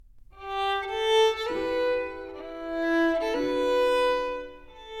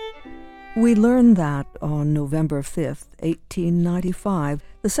We learn that on November 5th, 1895,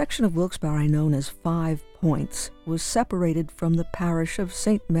 the section of Wilkes-Barre known as 5 Points was separated from the parish of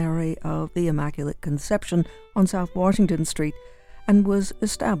St. Mary of the Immaculate Conception on South Washington Street and was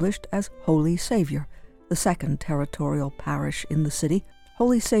established as Holy Savior, the second territorial parish in the city.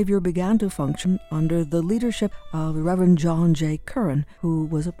 Holy Savior began to function under the leadership of Reverend John J. Curran, who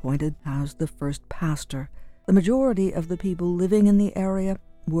was appointed as the first pastor. The majority of the people living in the area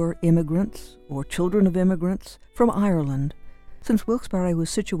were immigrants or children of immigrants from Ireland. Since Wilkes-Barre was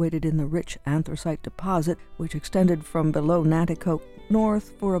situated in the rich anthracite deposit, which extended from below Nanticoke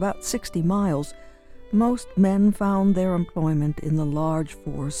north for about 60 miles, most men found their employment in the large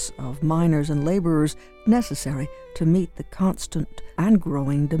force of miners and laborers necessary to meet the constant and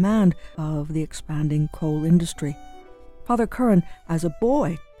growing demand of the expanding coal industry. Father Curran, as a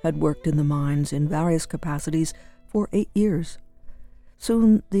boy, had worked in the mines in various capacities for 8 years.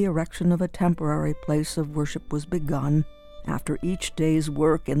 Soon the erection of a temporary place of worship was begun. After each day's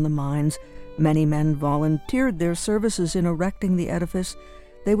work in the mines, many men volunteered their services in erecting the edifice.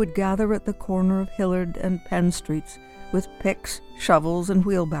 They would gather at the corner of Hillard and Penn Streets with picks, shovels, and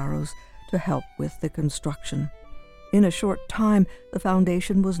wheelbarrows to help with the construction. In a short time, the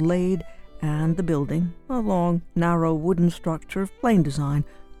foundation was laid, and the building, a long, narrow wooden structure of plain design,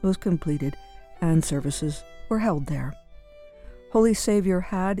 was completed, and services were held there. Holy Savior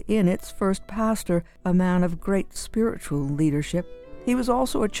had in its first pastor a man of great spiritual leadership. He was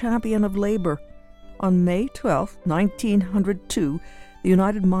also a champion of labor. On May 12, 1902, the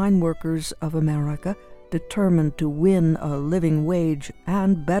United Mine Workers of America, determined to win a living wage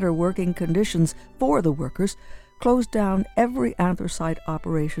and better working conditions for the workers, closed down every anthracite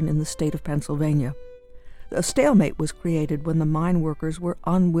operation in the state of Pennsylvania. A stalemate was created when the mine workers were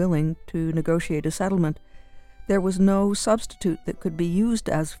unwilling to negotiate a settlement. There was no substitute that could be used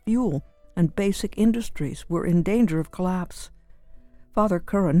as fuel, and basic industries were in danger of collapse. Father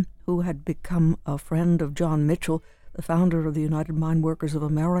Curran, who had become a friend of John Mitchell, the founder of the United Mine Workers of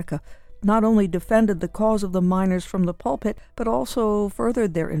America, not only defended the cause of the miners from the pulpit, but also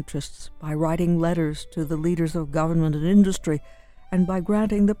furthered their interests by writing letters to the leaders of government and industry, and by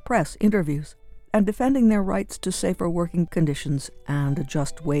granting the press interviews, and defending their rights to safer working conditions and a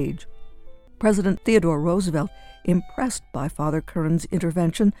just wage. President Theodore Roosevelt, impressed by Father Curran's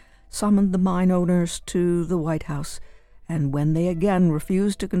intervention, summoned the mine owners to the White House, and when they again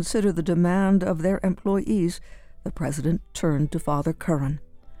refused to consider the demand of their employees, the president turned to Father Curran.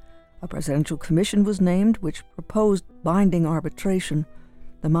 A presidential commission was named which proposed binding arbitration.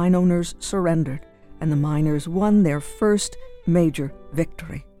 The mine owners surrendered, and the miners won their first major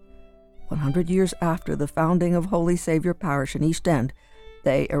victory. 100 years after the founding of Holy Savior Parish in East End,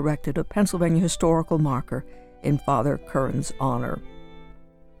 they erected a Pennsylvania historical marker in Father Curran's honor.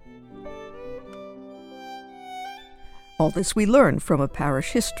 All this we learn from a parish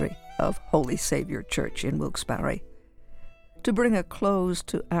history of Holy Savior Church in Wilkes-Barre. To bring a close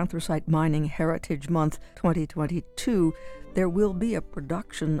to Anthracite Mining Heritage Month 2022, there will be a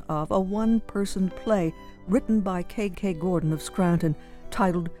production of a one-person play written by K.K. Gordon of Scranton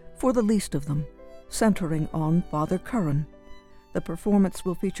titled For the Least of Them, centering on Father Curran. The performance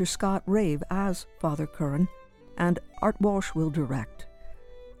will feature Scott Rave as Father Curran, and Art Walsh will direct.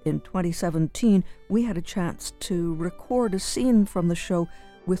 In 2017, we had a chance to record a scene from the show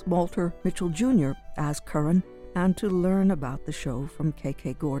with Walter Mitchell Jr. as Curran, and to learn about the show from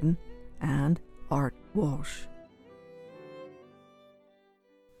K.K. Gordon and Art Walsh.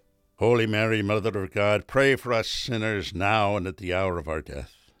 Holy Mary, Mother of God, pray for us sinners now and at the hour of our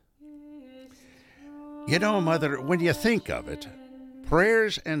death. You know, Mother, when you think of it,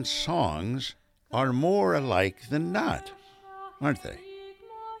 prayers and songs are more alike than not, aren't they?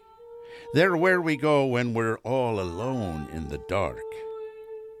 They're where we go when we're all alone in the dark.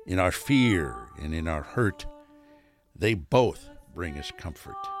 In our fear and in our hurt, they both bring us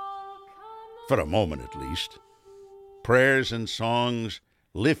comfort. For a moment at least. Prayers and songs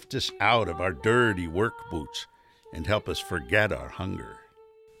lift us out of our dirty work boots and help us forget our hunger.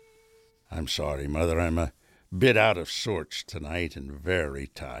 I'm sorry, Mother, I'm a bit out of sorts tonight and very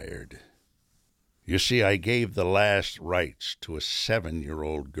tired. You see, I gave the last rites to a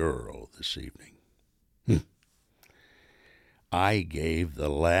 7-year-old girl this evening. I gave the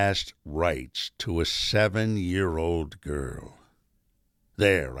last rites to a 7-year-old girl.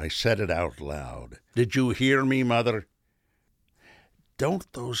 There, I said it out loud. Did you hear me, Mother?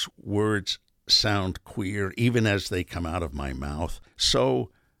 Don't those words sound queer, even as they come out of my mouth? So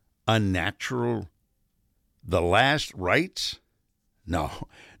unnatural? The last rites?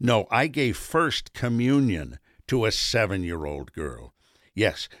 No, I gave first communion to a 7-year-old girl.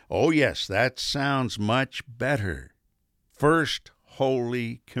 Yes, oh yes, that sounds much better. First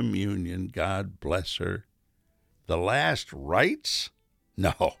Holy Communion, God bless her. The last rites?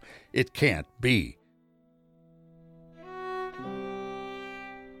 No, it can't be.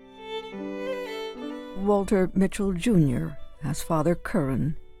 Walter Mitchell Jr. as Father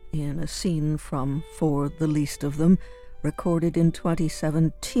Curran in a scene from For the Least of Them, recorded in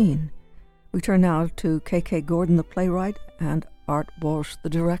 2017. We turn now to K.K. Gordon, the playwright, and Art Walsh, the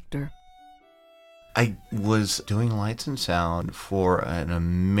director. I was doing lights and sound for an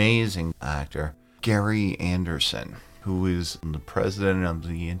amazing actor, Gary Anderson, who is the president of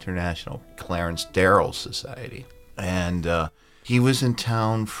the International Clarence Darrow Society. And he was in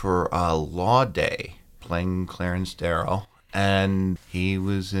town for a law day playing Clarence Darrow. And he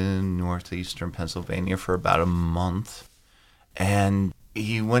was in northeastern Pennsylvania for about a month. And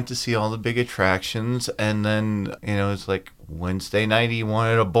he went to see all the big attractions. And then, it's like Wednesday night he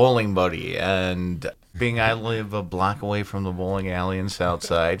wanted a bowling buddy. And being I live a block away from the bowling alley in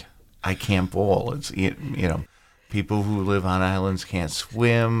Southside, I can't bowl. It's, people who live on islands can't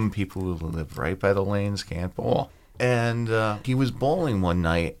swim. People who live right by the lanes can't bowl. And he was bowling one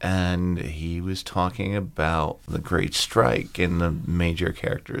night, and he was talking about the Great Strike and the major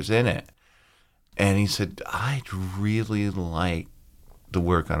characters in it. And he said, I'd really like to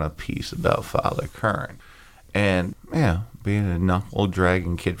work on a piece about Father Curran. And, being a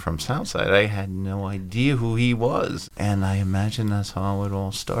knuckle-dragging kid from Southside, I had no idea who he was. And I imagine that's how it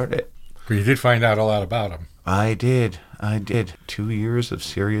all started. You did find out a lot about him. I did. 2 years of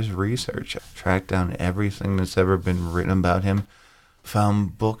serious research. I tracked down everything that's ever been written about him.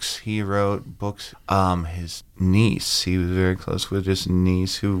 Found books he wrote, his niece. He was very close with his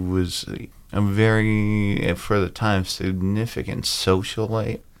niece, who was a very, for the time, significant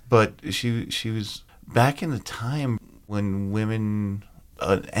socialite. But she was back in the time when women,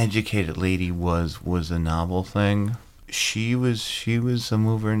 an educated lady was a novel thing. She was a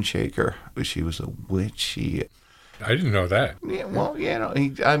mover and shaker. She was a witch. I didn't know that. Yeah, well,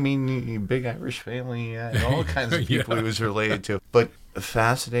 big Irish family, all kinds of people he was related to. But a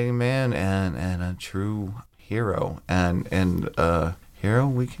fascinating man and a true hero, and a hero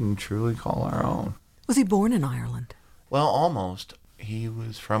we can truly call our own. Was he born in Ireland? Well, almost. He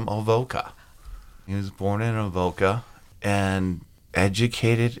was from Avoca. He was born in Avoca and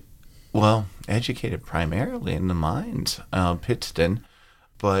educated primarily in the mines, Pittston,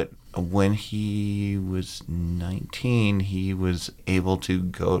 but when he was 19, he was able to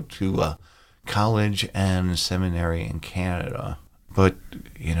go to a college and seminary in Canada. But,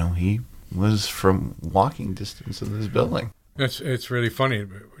 he was from walking distance of this building. It's really funny.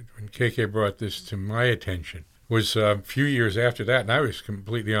 When KK brought this to my attention, was a few years after that, and I was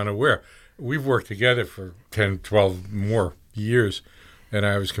completely unaware. We've worked together for 10, 12 more years, and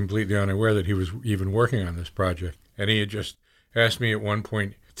I was completely unaware that he was even working on this project. And he had just asked me at one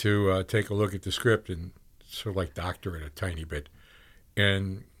point to take a look at the script and sort of like doctor it a tiny bit.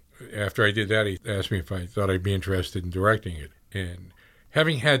 And after I did that, he asked me if I thought I'd be interested in directing it. And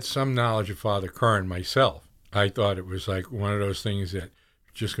having had some knowledge of Father Curran myself, I thought it was like one of those things that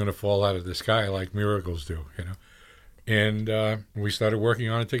just going to fall out of the sky like miracles do, And we started working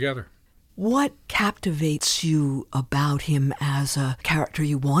on it together. What captivates you about him as a character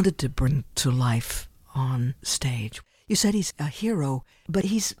you wanted to bring to life on stage? You said he's a hero, but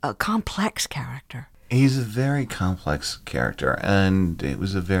he's a complex character. He's a very complex character, and it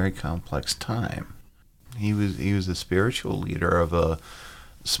was a very complex time. He was a spiritual leader of a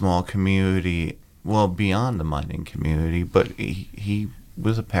small community, well, beyond the mining community, but he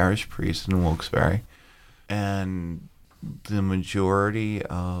was a parish priest in Wilkes-Barre, and the majority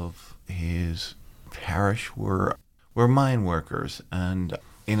of his parish were mine workers, and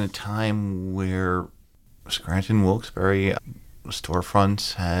in a time where Scranton, Wilkes-Barre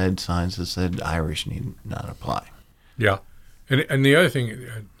storefronts had signs that said Irish need not apply. Yeah, and the other thing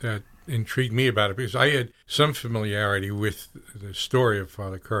that intrigued me about it, because I had some familiarity with the story of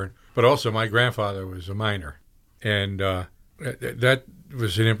Father Curran, but also my grandfather was a miner, and that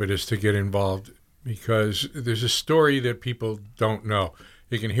was an impetus to get involved, because there's a story that people don't know.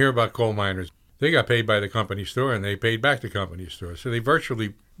 You can hear about coal miners. They got paid by the company store, and they paid back the company store, so they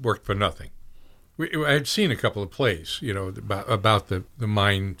virtually worked for nothing. I had seen a couple of plays, about the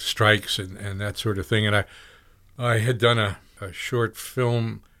mine strikes and that sort of thing, and I had done a short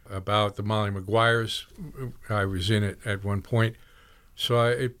film about the Molly Maguires. I was in it at one point, so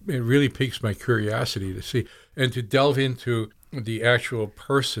it really piques my curiosity to see and to delve into the actual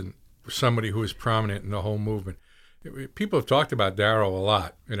person, somebody who is prominent in the whole movement. People have talked about Darrow a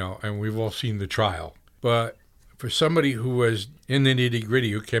lot, and we've all seen the trial, but for somebody who was in the nitty-gritty,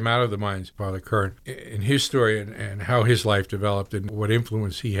 who came out of the mines, Father Curran, in his story and how his life developed and what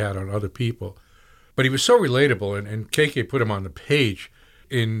influence he had on other people. But he was so relatable, and KK put him on the page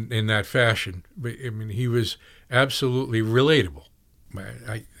in that fashion. I mean, he was absolutely relatable.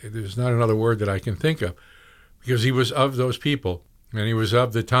 There's not another word that I can think of, because he was of those people, and he was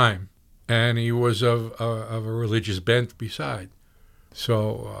of the time, and he was of a religious bent beside.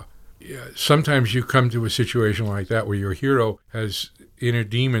 So sometimes you come to a situation like that where your hero has inner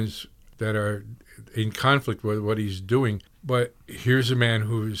demons that are in conflict with what he's doing, but here's a man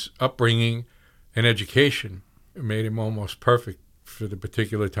whose upbringing and education made him almost perfect for the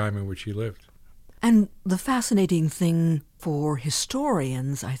particular time in which he lived. And the fascinating thing for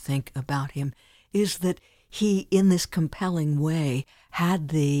historians, I think, about him is that he, in this compelling way, had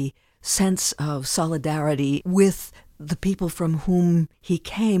the sense of solidarity with the people from whom he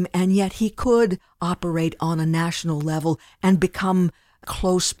came, and yet he could operate on a national level and become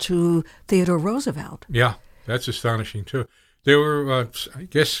close to Theodore Roosevelt. Yeah, that's astonishing, too. They were, I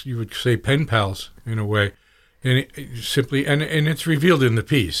guess you would say, pen pals, in a way. And it's revealed in the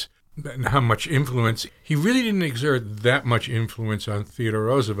piece how much influence. He really didn't exert that much influence on Theodore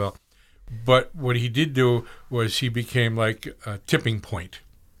Roosevelt. But what he did do was he became like a tipping point.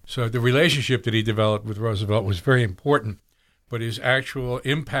 So the relationship that he developed with Roosevelt was very important, but his actual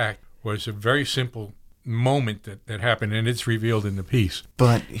impact was a very simple moment that happened, and it's revealed in the piece.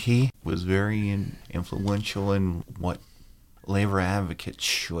 But he was very influential in what labor advocates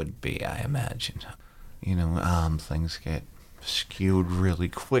should be, I imagine. Things get skewed really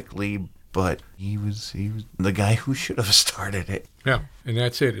quickly, but he was the guy who should have started it. Yeah, and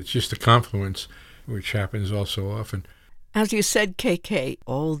that's it. It's just a confluence, which happens all so often. As you said, KK,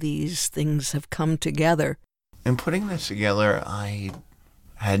 all these things have come together. In putting this together, I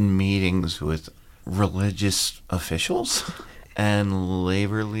had meetings with religious officials and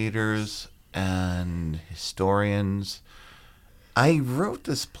labor leaders and historians. I wrote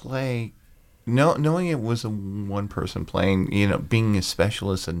this play knowing it was a one-person playing, being a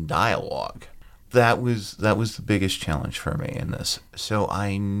specialist in dialogue. That was the biggest challenge for me in this. So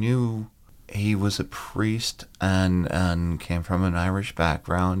I knew he was a priest and came from an Irish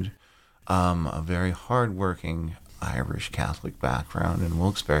background, a very hard-working Irish Catholic background in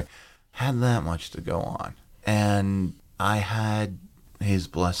Wilkes-Barre. Had that much to go on. And I had his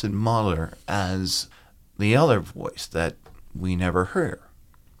Blessed Mother as the other voice that we never hear.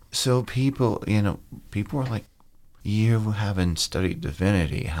 So people were like, you haven't studied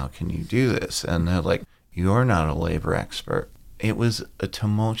divinity, how can you do this? And they're like, you're not a labor expert. It was a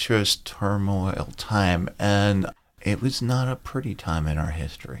tumultuous, turmoil time, and it was not a pretty time in our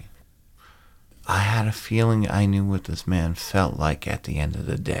history. I had a feeling I knew what this man felt like at the end of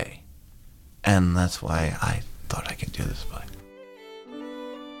the day. And that's why I thought I could do this play.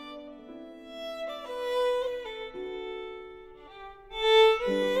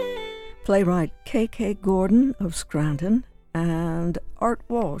 Playwright K.K. Gordon of Scranton and Art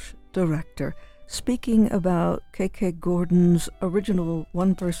Walsh, director, speaking about K.K. Gordon's original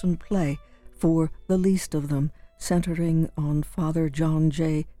one-person play, For the Least of Them, centering on Father John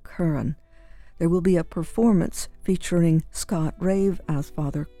J. Curran. There will be a performance featuring Scott Rave as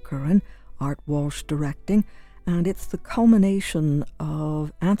Father Curran, Art Walsh directing, and it's the culmination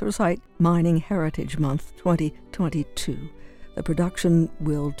of Anthracite Mining Heritage Month 2022. The production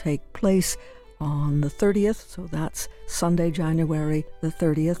will take place on the 30th, so that's Sunday, January the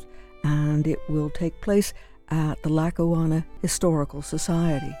 30th, and it will take place at the Lackawanna Historical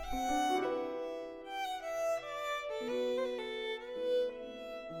Society.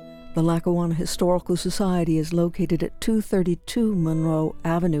 The Lackawanna Historical Society is located at 232 Monroe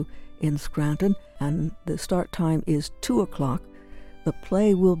Avenue in Scranton, and the start time is 2 o'clock. The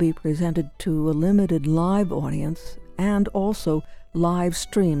play will be presented to a limited live audience and also live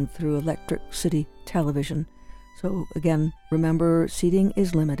streamed through Electric City Television. So again, remember, seating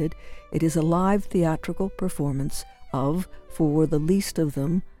is limited. It is a live theatrical performance of For the Least of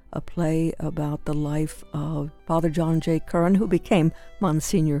Them, a play about the life of Father John J. Curran, who became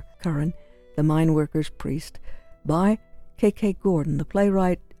Monsignor Curran, the mine workers' priest, by K.K. Gordon, the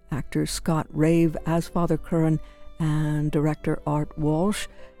playwright, actor Scott Rave as Father Curran, and director Art Walsh,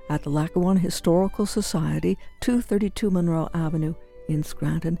 at the Lackawanna Historical Society, 232 Monroe Avenue in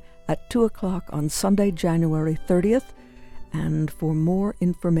Scranton, at 2 o'clock on Sunday, January 30th. And for more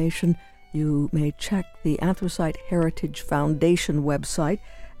information, you may check the Anthracite Heritage Foundation website,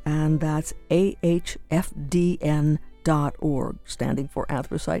 and that's ahfdn.org, standing for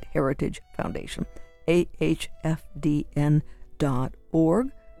Anthracite Heritage Foundation, ahfdn.org.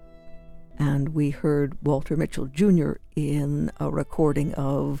 and we heard Walter Mitchell Jr. in a recording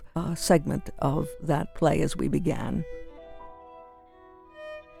of a segment of that play as we began.